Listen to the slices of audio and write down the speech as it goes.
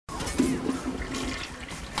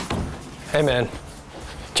Hey man,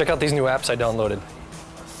 check out these new apps I downloaded.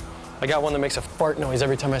 I got one that makes a fart noise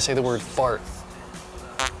every time I say the word fart.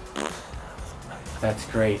 That's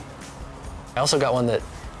great. I also got one that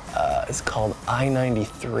is called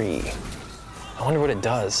I-93. I wonder what it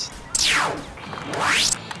does.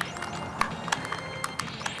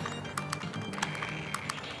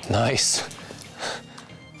 Nice.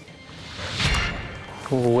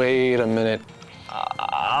 Wait a minute.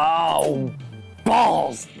 Oh,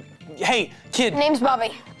 balls. Hey, kid. Name's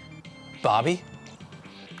Bobby. Bobby?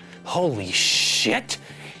 Holy shit.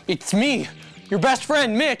 It's me, your best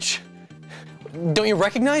friend, Mitch. Don't you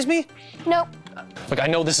recognize me? Nope. Look, I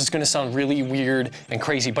know this is gonna sound really weird and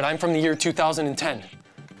crazy, but I'm from the year 2010.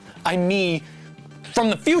 I'm me from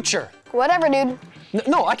the future. Whatever, dude.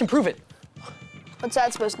 No, I can prove it. What's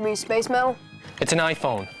that supposed to be, space metal? It's an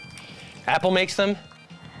iPhone. Apple makes them.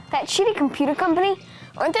 That shitty computer company?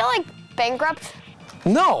 Aren't they, like, bankrupt?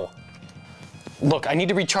 No. Look, I need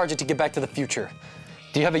to recharge it to get back to the future.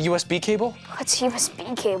 Do you have a USB cable? What's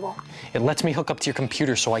USB cable? It lets me hook up to your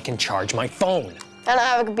computer so I can charge my phone. I don't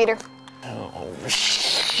have a computer. Oh,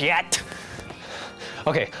 shit.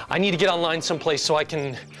 Okay, I need to get online someplace so I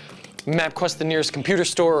can MapQuest the nearest computer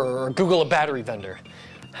store or Google a battery vendor.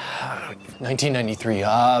 1993,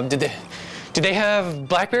 did they have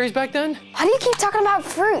Blackberries back then? Why do you keep talking about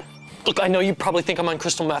fruit? Look, I know you probably think I'm on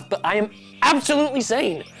crystal meth, but I am absolutely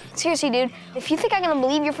sane. Seriously, dude, if you think I'm gonna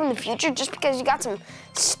believe you're from the future just because you got some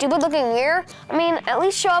stupid-looking mirror, I mean, at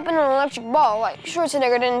least show up in an electric ball like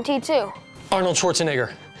Schwarzenegger did in T2. Arnold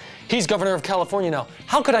Schwarzenegger. He's governor of California now.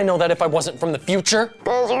 How could I know that if I wasn't from the future?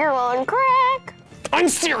 'Cause you're on crack. I'm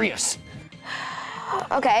serious.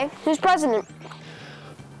 Okay, who's president?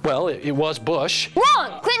 Well, it was Bush.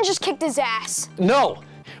 Wrong! Clinton just kicked his ass. No,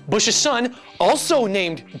 Bush's son, also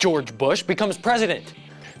named George Bush, becomes president.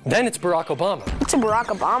 Then it's Barack Obama. It's a Barack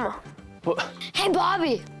Obama. Hey,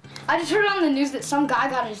 Bobby. I just heard on the news that some guy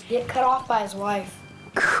got his dick cut off by his wife.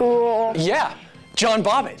 Cool. Yeah, John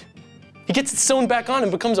Bobbitt. He gets it sewn back on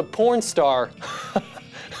and becomes a porn star.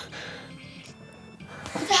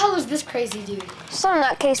 What the hell is this crazy dude? Some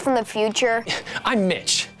nutcase from the future. I'm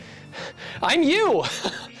Mitch. I'm you.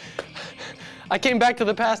 I came back to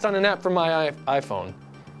the past on an app from my iPhone.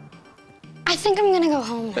 I think I'm gonna go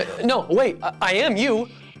home. No, wait, I am you.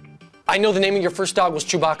 I know the name of your first dog was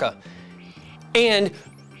Chewbacca. And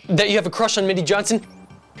that you have a crush on Mindy Johnson.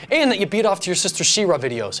 And that you beat off to your sister She-Ra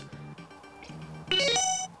videos.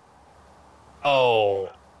 Oh.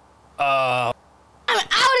 I'm out of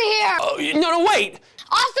here! Oh, no, wait!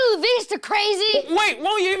 Hasta la vista, crazy! Wait,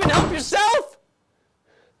 won't you even help yourself?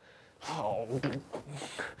 Oh.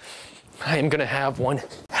 I am gonna have one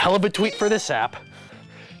hell of a tweet for this app.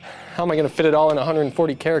 How am I gonna fit it all in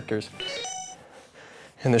 140 characters?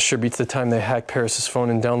 And this sure beats the time they hacked Paris's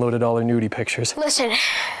phone and downloaded all her nudie pictures. Listen,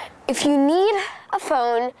 if you need a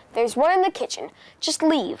phone, there's one in the kitchen. Just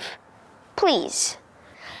leave, please.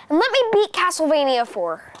 And let me beat Castlevania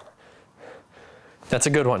 4. That's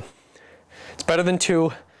a good one. It's better than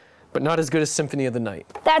 2, but not as good as Symphony of the Night.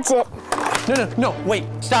 That's it. No, wait,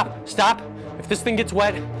 stop. If this thing gets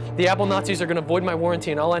wet, the Apple Nazis are gonna void my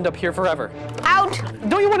warranty and I'll end up here forever. Out.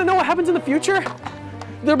 Don't you wanna know what happens in the future?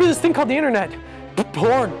 There'll be this thing called the internet.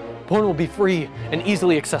 Porn will be free and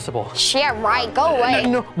easily accessible. Yeah, right, go away.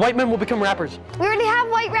 No, white men will become rappers. We already have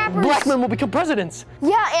white rappers. Black men will become presidents.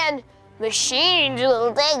 Yeah, and machines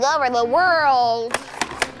will take over the world.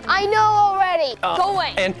 I know already. Go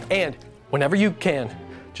away. And whenever you can,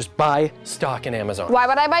 just buy stock in Amazon. Why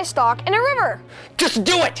would I buy stock in a river? Just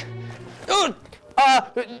do it!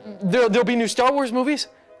 There'll be new Star Wars movies.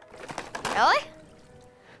 Really?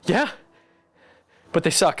 Yeah, but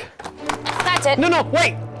they suck. That's it. No,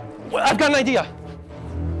 wait! I've got an idea.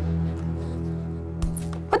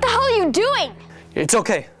 What the hell are you doing? It's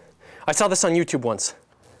okay. I saw this on YouTube once.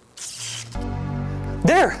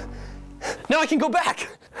 There! Now I can go back.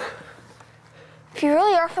 If you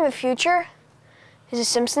really are from the future, is The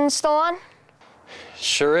Simpsons still on?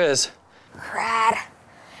 Sure is. Rad.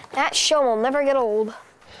 That show will never get old.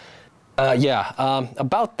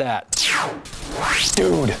 About that.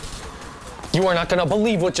 Dude, you are not gonna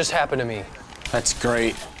believe what just happened to me. That's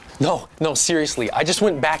great. No, seriously, I just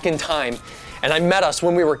went back in time and I met us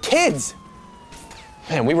when we were kids.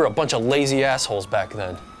 Man, we were a bunch of lazy assholes back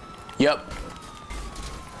then. Yep.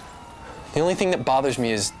 The only thing that bothers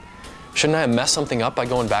me is, shouldn't I have messed something up by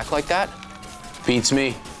going back like that? Beats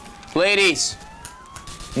me. Ladies,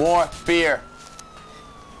 more beer.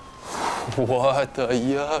 What the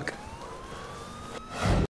yuck?